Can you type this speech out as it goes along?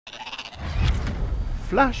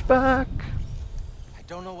Flashback. I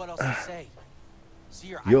don't know what else to say.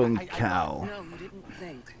 Seer, Young I cow. No, you didn't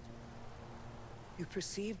think. You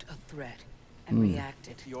perceived a threat and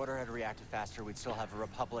reacted. If the Order had reacted faster, we'd still have a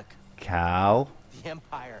republic. Cal. The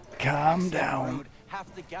Empire. Calm So down. rude.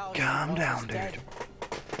 Half the galaxy Calm wants us down, dead. dude.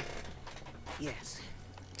 Yes.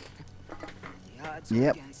 The odds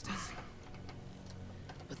Yep. are against us.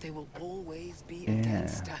 But they will always be Yeah.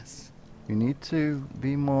 against us. You need to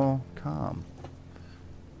be more calm.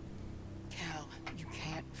 Cal, you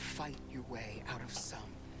can't fight your way out of some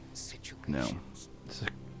situations. No.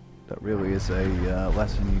 That really is a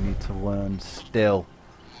lesson you need to learn still.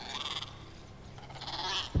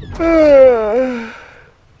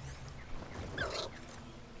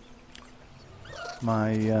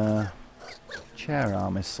 My chair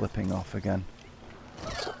arm is slipping off again.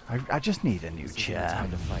 I just need a new chair.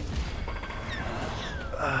 Time to fight.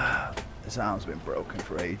 This arm's been broken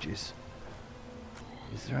for ages.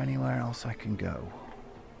 Is there anywhere else I can go?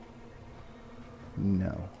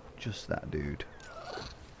 No, just that dude.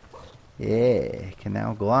 Yeah, can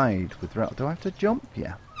now glide with. Do I have to jump?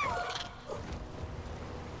 Yeah.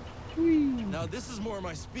 Whee. Now this is more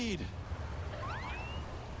my speed.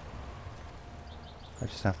 I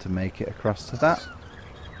just have to make it across to that.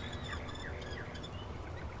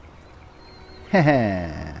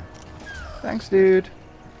 Heh. Thanks, dude.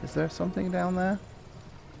 Is there something down there?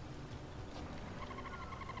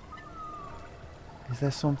 Is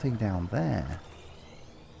there something down there?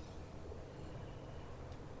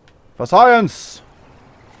 For science!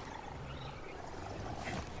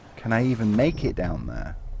 Can I even make it down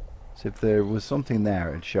there? So if there was something there,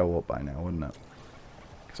 it'd show up by now, wouldn't it?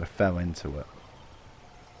 Because I fell into it.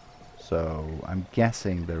 So I'm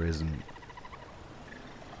guessing there isn't.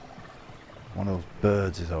 One of those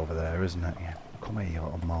birds is over there, isn't it? Yeah. Come here, you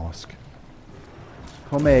little mollusk.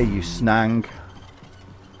 Come here, you snang.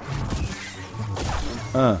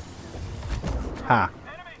 Ha.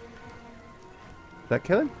 Did that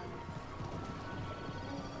kill him?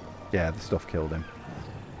 Yeah, the stuff killed him.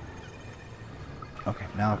 Okay,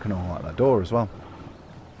 now I can unlock that door as well.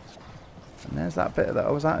 And there's that bit that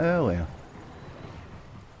I was at earlier.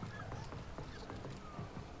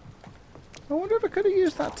 I wonder if I could have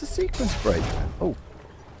used that to sequence break. Oh.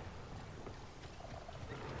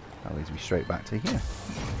 That leads me straight back to here.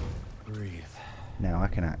 Breathe. Now I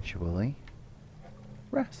can actually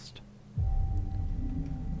rest.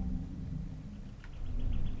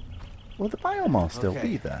 Will the biomar still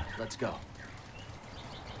be there? Let's go.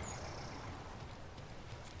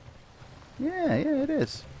 Yeah, it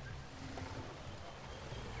is.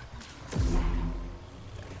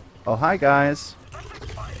 Oh, hi guys.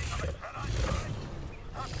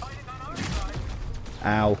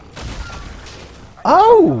 Ow.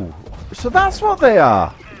 Oh! So that's what they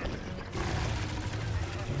are!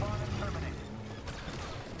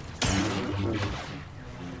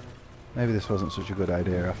 Maybe this wasn't such a good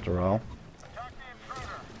idea after all.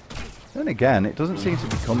 Then again, it doesn't seem to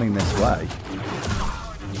be coming this way.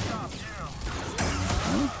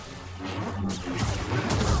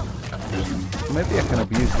 Maybe I can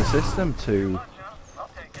abuse the system to...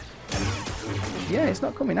 Yeah, it's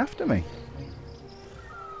not coming after me.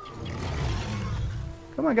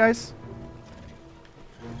 Come on, guys.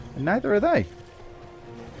 And neither are they.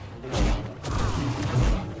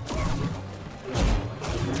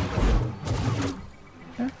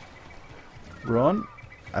 Okay. Run,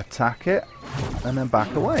 attack it, and then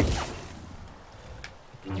back away.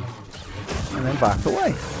 And then back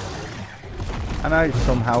away. And I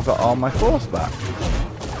somehow got all my force back.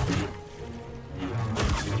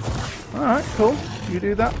 Alright, cool. You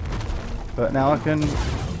do that. But now I can...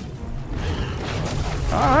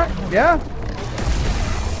 Alright, yeah.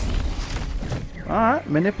 Alright,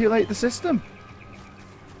 manipulate the system.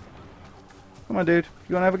 Come on, dude.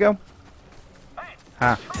 You want to have a go?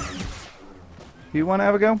 Ha. You want to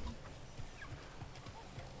have a go?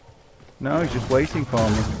 No, he's just waiting for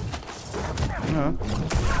me. No.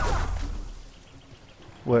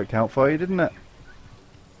 Worked out for you, didn't it?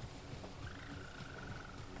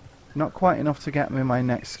 Not quite enough to get me my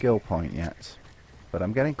next skill point yet. But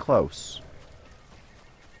I'm getting close.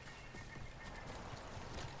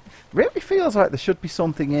 Really feels like there should be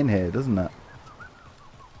something in here, doesn't it?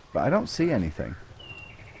 But I don't see anything.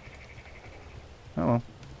 Oh well.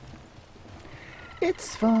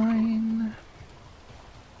 It's fine.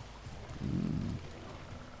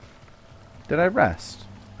 Did I rest?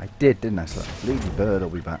 I did, didn't I? So Lady Bird will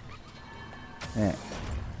be back. Yeah.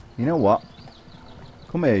 You know what?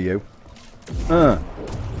 Come here, you. And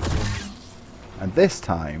this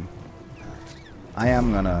time, I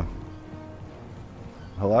am gonna...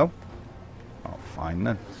 Hello? Oh, Fine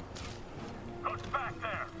then. Who's back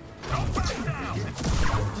there? Go back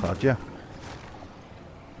down! Told ya.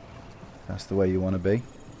 That's the way you want to be.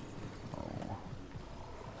 Oh.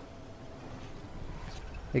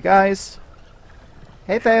 Hey guys.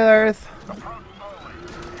 Hey failures.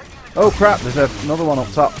 Oh crap, there's another one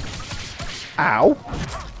up top. Ow.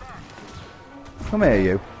 Come here,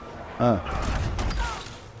 you.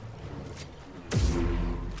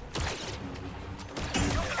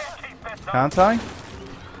 Can't I?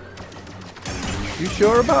 You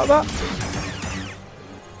sure about that?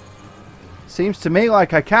 Seems to me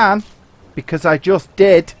like I can, because I just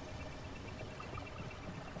did.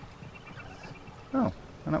 Oh,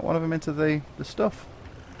 I knocked one of them into the stuff.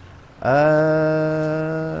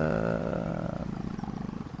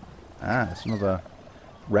 It's another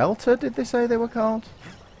Relta, did they say they were called?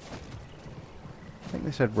 I think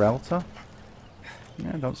they said Relta.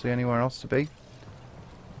 Yeah, I don't see anywhere else to be.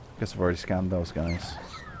 Guess I've already scanned those guys.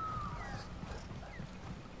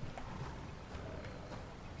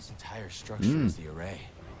 This entire structure is the array.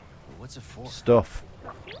 But what's it for? Stuff.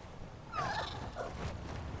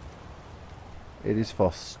 It is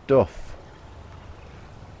for stuff.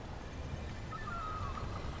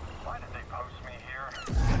 Why did they post me here?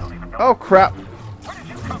 I don't even know. Oh crap! Where did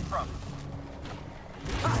you come from?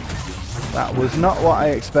 That was not what I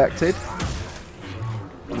expected.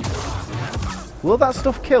 Will that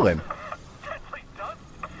stuff kill him?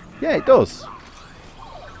 Yeah, it does.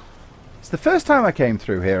 It's the first time I came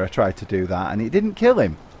through here I tried to do that and it didn't kill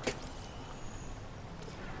him.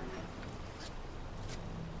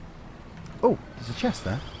 Oh, there's a chest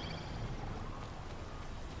there.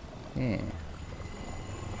 Yeah.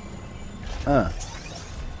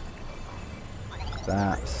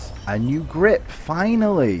 That's a new grip,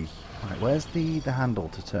 finally. Right, where's the handle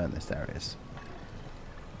to turn this? There it is.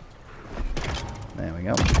 There we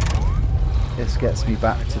go. This gets me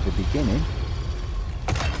back to the beginning.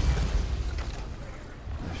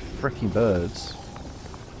 Freaking birds.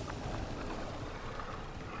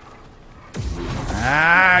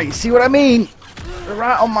 Ah, you see what I mean? They're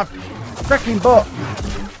right on my freaking butt.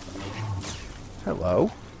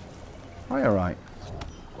 Hello. Are you alright?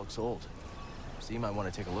 Looks old. So you might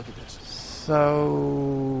want to take a look at this.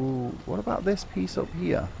 So, what about this piece up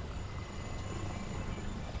here?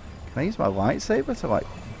 Can I use my lightsaber to, like,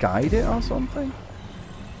 guide it or something?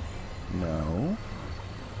 No.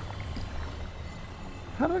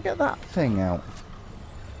 How do I get that thing out?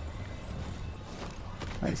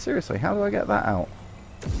 Like, seriously, how do I get that out?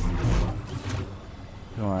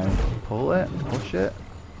 Do I pull it? Push it?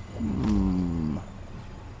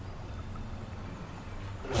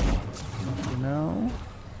 No.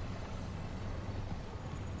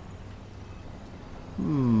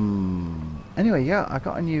 Anyway, yeah, I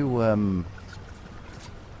got a new, right,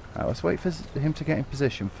 let's wait for him to get in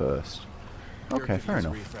position first. Okay, fair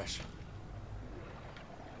enough.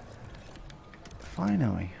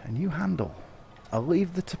 Finally, a new handle. I'll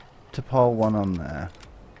leave the T'Pol one on there.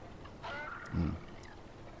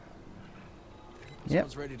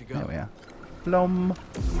 Yep, Ready to go. there we are. Blum.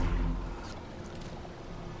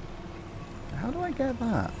 How do I get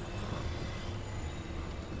that?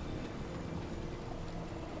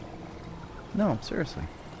 No, seriously.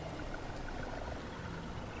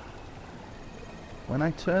 When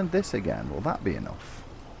I turn this again, will that be enough?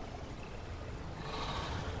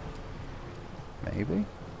 Maybe.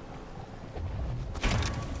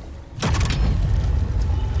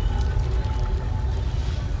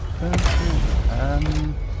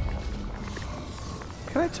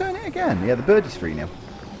 Can I turn it again? Yeah, the bird is free now.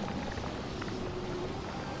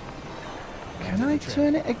 Can I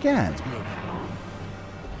turn it again?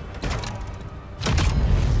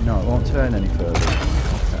 No, it won't turn any further.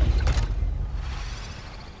 Okay.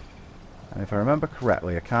 And if I remember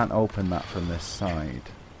correctly, I can't open that from this side.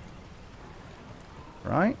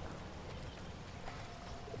 Right?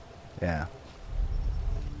 Yeah.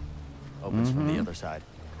 Opens from the other side.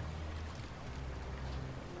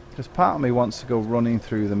 Because part of me wants to go running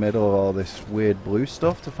through the middle of all this weird blue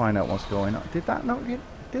stuff to find out what's going on. Did that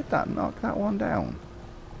knock that one down?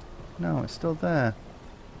 No, it's still there.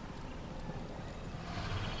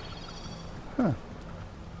 Huh.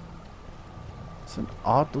 It's an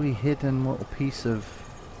oddly hidden little piece of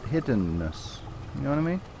hiddenness. You know what I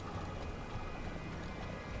mean?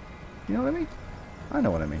 You know what I mean? I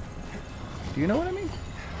know what I mean. Do you know what I mean?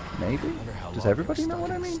 Maybe? Does everybody know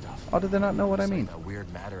what I mean? Or do they not know what I mean? That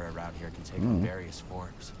weird matter around here can take various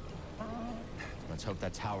forms. Let's hope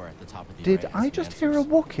that tower at the top of the Did array I has just the hear a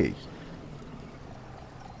answers. Wookiee?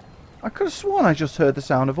 I could have sworn I just heard the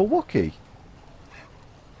sound of a Wookiee.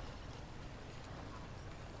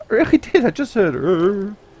 I really did. I just heard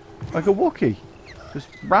like a Wookiee. Just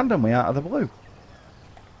randomly out of the blue.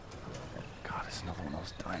 God, it's another one of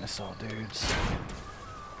those dinosaur dudes.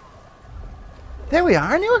 There we are.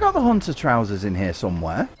 I knew I got the hunter trousers in here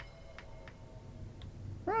somewhere.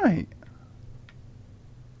 Right.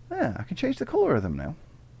 Yeah, I can change the colour of them now.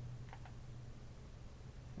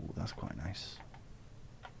 Ooh, that's quite nice.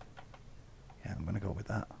 Yeah, I'm going to go with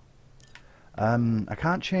that. I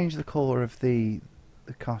can't change the colour of the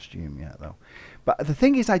costume yet, though. But the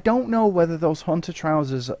thing is, I don't know whether those hunter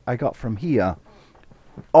trousers I got from here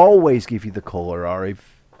always give you the colour, or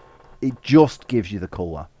if it just gives you the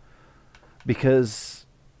colour. Because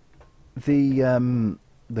the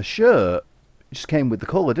shirt just came with the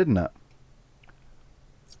colour, didn't it?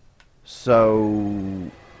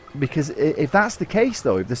 So, because if that's the case,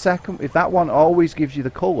 though, if that one always gives you the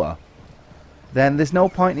colour, then there's no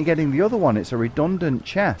point in getting the other one. It's a redundant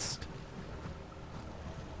chest.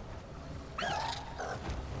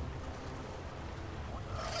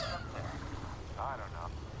 I don't know.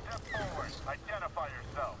 Step forward. Identify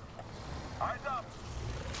yourself. Eyes up.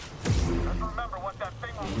 Just remember what that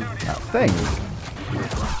thing will do to you. That thing?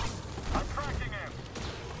 I'm tracking him.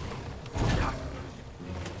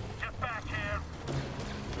 Get back here.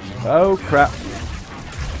 Oh, crap.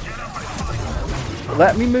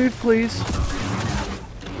 Let me move, please.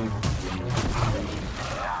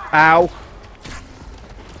 Ow.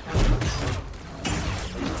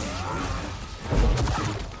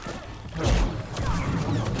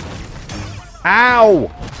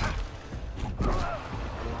 Ow!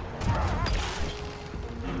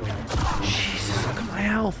 Jesus, look at my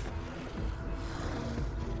health.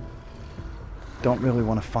 Don't really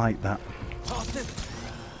want to fight that.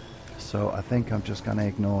 So I think I'm just going to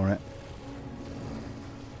ignore it.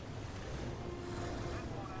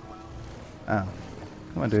 Ow.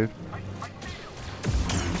 Come on, dude.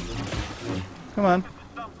 Come on.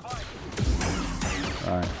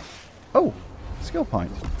 Alright. Oh! Skill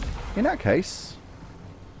point. In that case,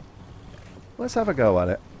 let's have a go at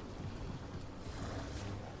it.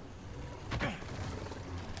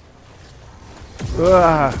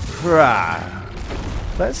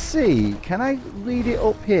 Let's see. Can I lead it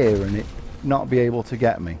up here and it not be able to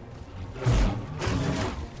get me?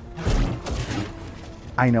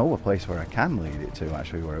 I know a place where I can lead it to,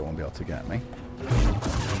 actually, where it won't be able to get me.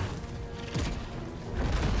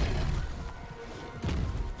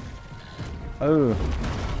 Oh.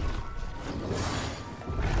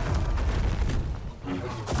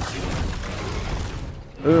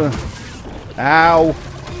 Ugh. Ow.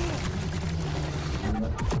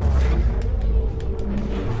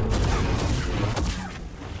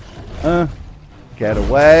 Get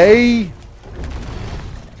away.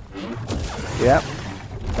 Yep.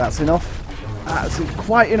 That's enough. That's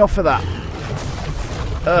quite enough for that.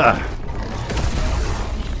 Ugh.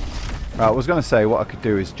 Right, I was going to say what I could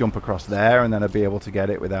do is jump across there and then I'd be able to get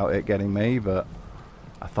it without it getting me, but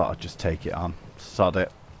I thought I'd just take it on. Sod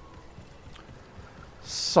it.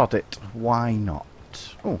 Sod it. Why not?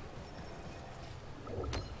 Oh.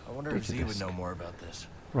 I wonder if Z would know more about this.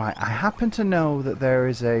 Right, I happen to know that there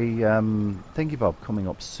is a thingy bob coming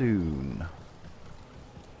up soon.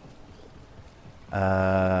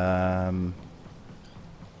 That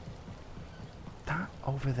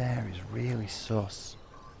over there is really sus.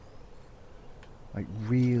 Like,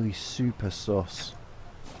 really super sus.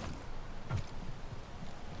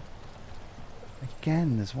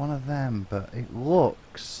 Again, there's one of them, but it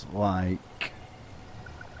looks like...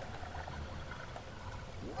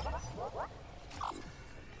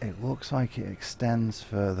 It looks like it extends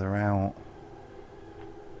further out.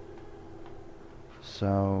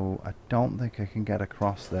 So, I don't think I can get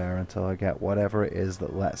across there until I get whatever it is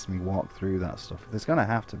that lets me walk through that stuff. There's going to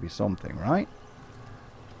have to be something, right?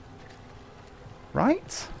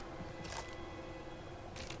 Right?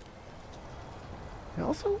 It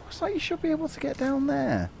also looks like you should be able to get down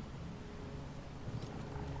there.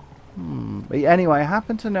 But anyway, I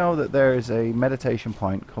happen to know that there is a meditation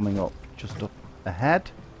point coming up just up ahead.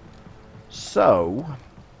 So,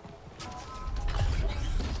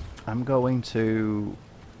 I'm going to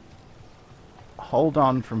hold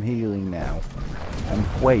on from healing now and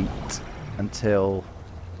wait until...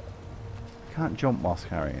 I can't jump whilst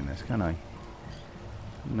carrying this, can I?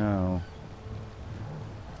 No.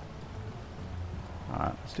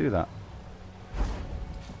 Alright, let's do that.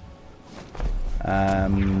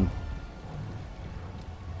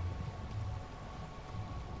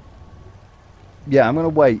 Yeah, I'm going to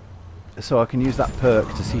wait so I can use that perk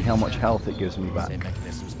to see how much health it gives me back. Same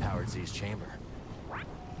mechanisms powered Z's chamber.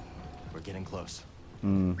 We're getting close.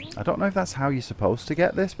 I don't know if that's how you're supposed to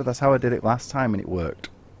get this, but that's how I did it last time and it worked.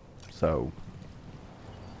 So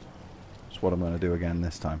that's what I'm going to do again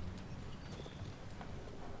this time.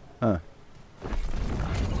 Huh.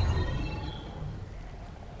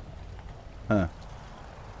 Huh.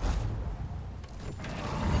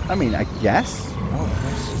 I mean, I guess.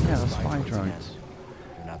 Oh, yeah, the spy droids.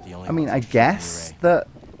 You're not the only I mean, ones I interested in me, guess Ray. that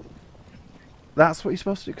that's what you're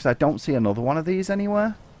supposed to do, because I don't see another one of these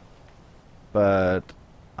anywhere. But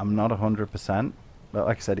I'm not 100%. But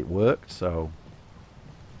like I said, it worked, so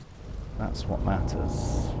that's what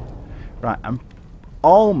matters. Right, I'm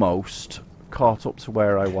almost caught up to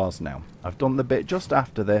where I was now. I've done the bit just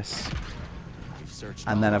after this, We've searched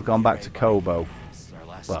and all then I've over gone you, back Ray, to buddy. Kobo. This is our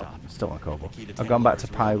last Well, stop. still not Kobo. The key to I've gone back to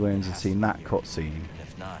Tantalor's room Pyloons and has seen to that be here. cutscene. And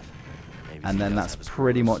if not, maybe And he then does that's have his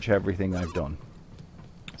pretty clues. much everything I've done.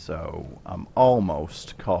 So I'm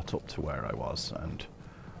almost caught up to where I was, and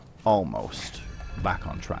almost back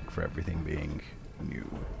on track for everything being new.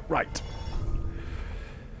 Right.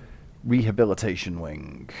 Rehabilitation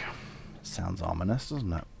wing. Sounds ominous,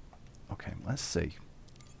 doesn't it? Okay, let's see.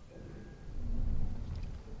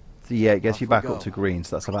 So yeah, it gets Off you we back go. up to green,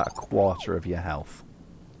 so that's about a quarter of your health.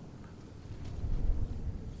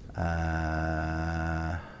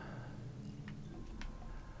 I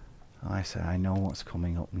say I know what's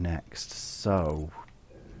coming up next, so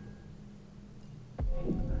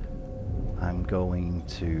I'm going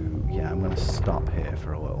to stop here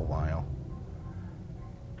for a little while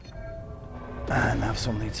and have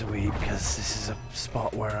something to eat, because this is a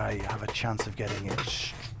spot where I have a chance of getting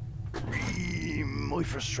extremely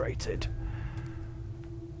frustrated.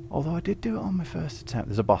 Although I did do it on my first attempt.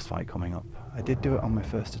 There's a boss fight coming up. I did do it on my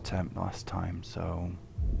first attempt last time, so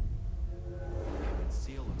That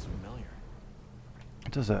seal looks familiar.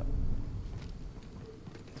 does it?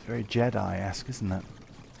 It's very Jedi-esque, isn't it?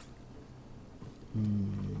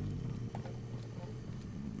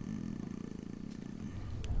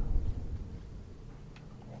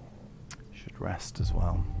 Should rest as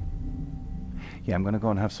well. Yeah, I'm going to go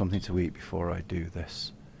and have something to eat before I do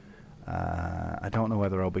this. I don't know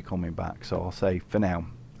whether I'll be coming back, so I'll say for now,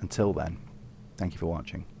 until then, thank you for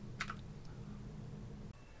watching.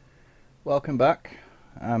 Welcome back.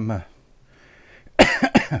 I'm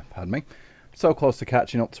pardon me, so close to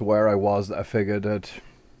catching up to where I was that I figured I'd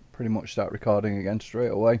pretty much start recording again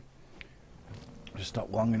straight away. Just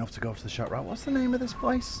stopped long enough to go to the shop. Right, what's the name of this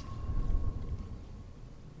place?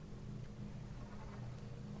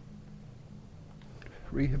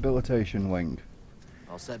 Rehabilitation wing.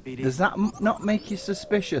 All set, BD? Does that not make you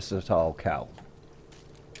suspicious at all, Cal?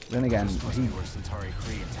 Then again, This must be where Centauri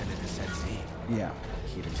Kree intended to send Z. yeah,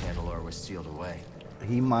 The key to Tantalor was sealed away.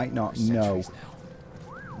 he might not For know centuries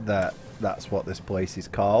now. that that's what this place is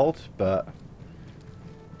called, but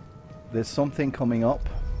there's something coming up.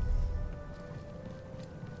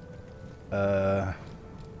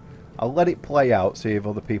 I'll let it play out, see if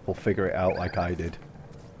other people figure it out like I did.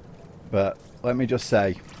 But let me just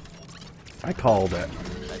say, I called it.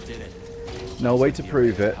 That did it. No way to The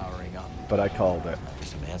prove array it, powering up. but I called it. For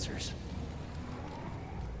some answers.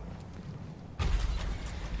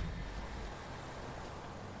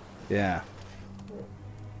 Yeah.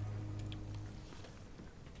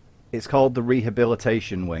 It's called the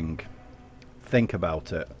rehabilitation wing. Think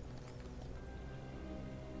about it.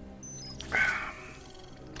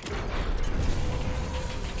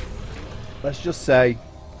 Let's just say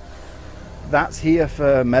that's here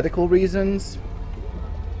for medical reasons,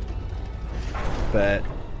 but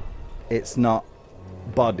it's not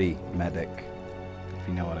body medic, if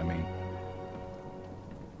you know what I mean.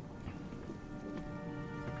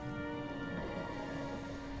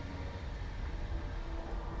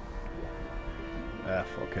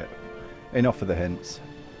 Fuck it. Enough of the hints.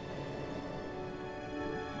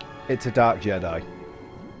 It's a dark Jedi.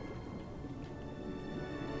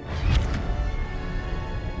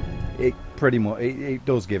 It pretty much, it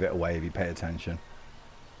does give it away if you pay attention.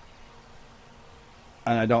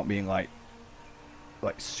 And I don't mean like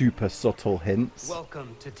super subtle hints.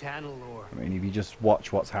 Welcome to Tantalor. I mean, if you just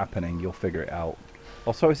watch what's happening, you'll figure it out.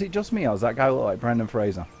 Also, is it just me, or does that guy look like Brendan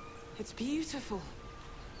Fraser? It's beautiful.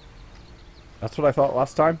 That's what I thought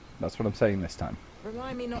last time. That's what I'm saying this time.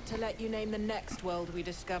 Remind me not to let you name the next world we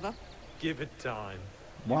discover. Give it time.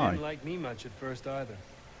 You Why? didn't like me much at first either.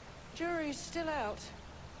 Jury's still out.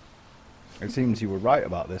 It seems you were right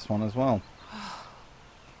about this one as well.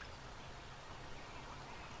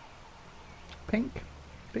 Pink.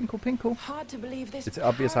 Pinkle, pinkle. Hard to believe this It's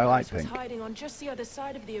obvious I like paradise was pink. hiding on just the other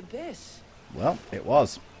side of the abyss. Well, it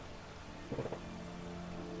was.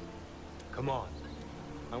 Come on.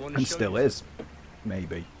 I want to And show still you is.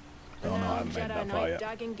 Maybe. Don't know, I Now haven't made Jedi that far Knight yet.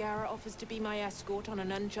 Dagan Gera offers to be my escort on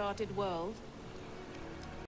an uncharted world.